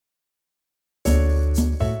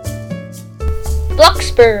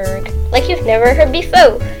Bloxburg, like you've never heard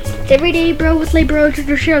before. It's everyday bro with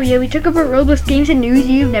Brochacho show. Yeah, we talk about Roblox games and news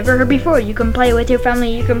you've never heard before. You can play with your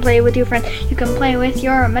family, you can play with your friend, you can play with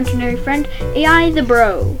your imaginary friend, AI the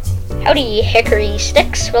bro. Howdy, Hickory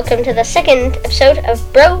Sticks. Welcome to the second episode of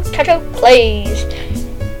Brochacho Playz.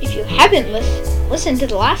 If you haven't listened to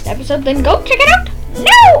the last episode, then go check it out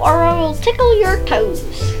now, or I will tickle your toes.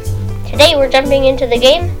 Today we're jumping into the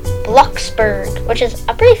game Bloxburg, which is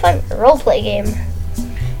a pretty fun roleplay game.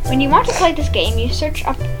 When you want to play this game, you search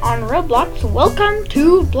up on Roblox, Welcome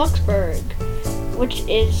to Bloxburg, which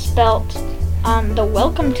is spelled, the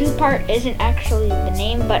welcome to part isn't actually the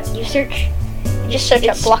name, but you search, Just search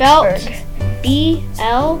up Bloxburg.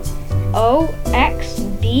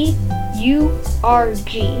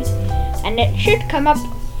 Bloxburg, and it should come up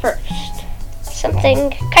first.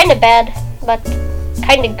 Something kind of bad, but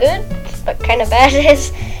kind of good, but kind of bad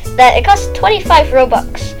is that it costs 25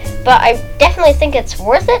 Robux. But I definitely think it's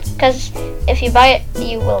worth it, because if you buy it,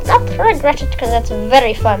 you will not regret it, because that's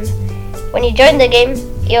very fun. When you join the game,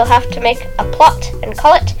 you'll have to make a plot and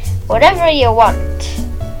call it whatever you want.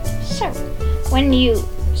 So, when you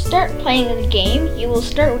start playing the game, you will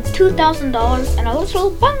start with $2,000 and a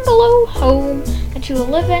little bungalow home that you will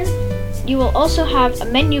live in. You will also have a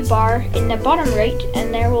menu bar in the bottom right,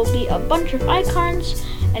 and there will be a bunch of icons.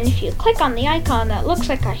 And if you click on the icon that looks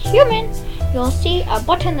like a human, you'll see a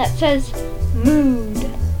button that says Mood.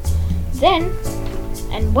 Then,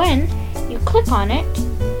 and when you click on it,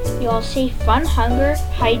 you'll see Fun, Hunger,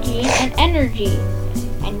 Hygiene, and Energy.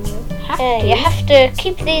 And you have to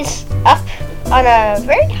keep these up on a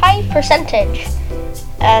very high percentage,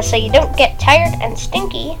 so you don't get tired and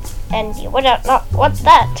stinky, and you would not want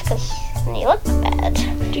that, because then you look bad.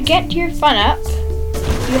 To get your fun up,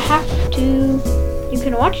 you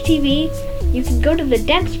can watch TV, you can go to the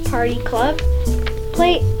dance party club,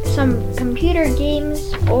 play some computer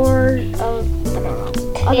games, or other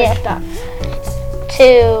stuff.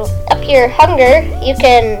 To up your hunger, you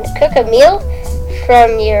can cook a meal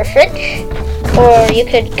from your fridge, or you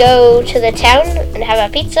could go to the town and have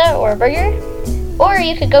a pizza or a burger, or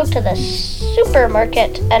you could go to the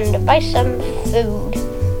supermarket and buy some food.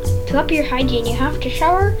 To up your hygiene, you have to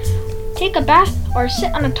shower, take a bath, or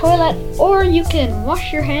sit on a toilet, or you can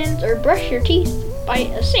wash your hands or brush your teeth by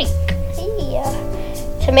a sink. Yeah.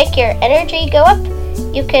 To make your energy go up,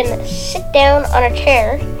 you can sit down on a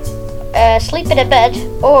chair, sleep in a bed,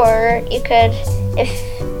 or you could, if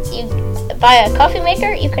you buy a coffee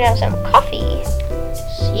maker, you can have some coffee.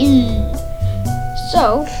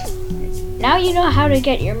 So, now you know how to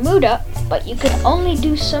get your mood up, but you can only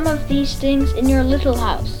do some of these things in your little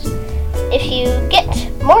house. If you get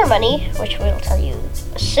more money, which we'll tell you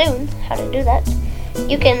soon how to do that,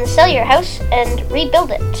 you can sell your house and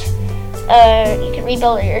rebuild it. You can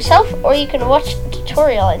rebuild it yourself, or you can watch a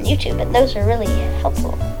tutorial on YouTube, and those are really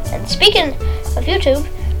helpful. And speaking of YouTube,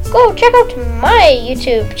 go check out my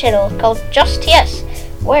YouTube channel called Just Yes,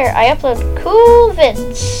 where I upload cool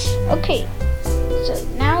vids. Okay, so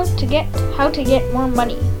now how to get more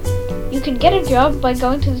money. You can get a job by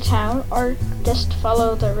going to the town, or just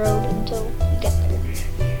follow the road until you get there.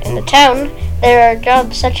 In the town, there are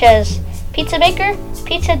jobs such as pizza maker,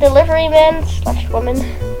 pizza delivery man / woman,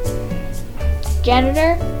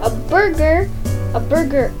 janitor, a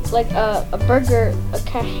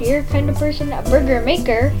cashier kind of person, a burger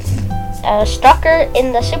maker, a stocker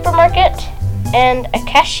in the supermarket, and a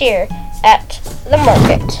cashier at the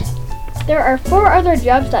market. There are 4 other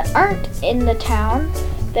jobs that aren't in the town.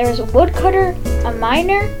 There's a woodcutter, a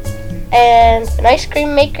miner, and an ice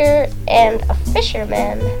cream maker, and a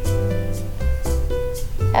fisherman.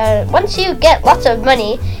 Once you get lots of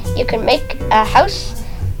money, you can make a house,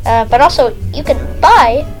 but also you can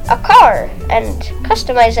buy a car and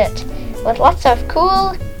customize it with lots of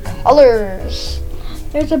cool colors.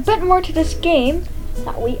 There's a bit more to this game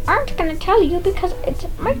that we aren't going to tell you because it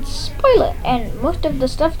might spoil it, and most of the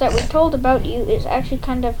stuff that we told about you is actually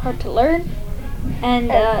kind of hard to learn, and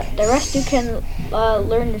the rest you can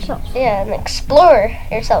learn yourself. Yeah, and explore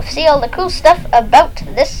yourself. See all the cool stuff about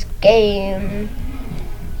this game.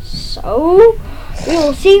 So, we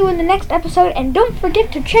will see you in the next episode, and don't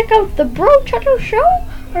forget to check out the Brochacho show,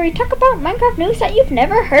 where we talk about Minecraft news that you've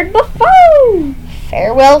never heard before.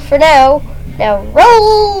 Farewell for now. Now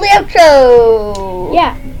roll the outro.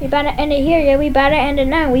 Yeah, we better end it here. Yeah, we better end it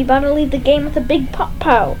now. We better leave the game with a big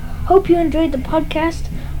pop-pow. Hope you enjoyed the podcast.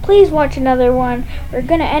 Please watch another one. We're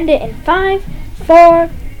gonna end it in 5, 4,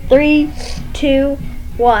 3, 2,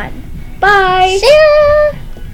 1. Bye. See ya.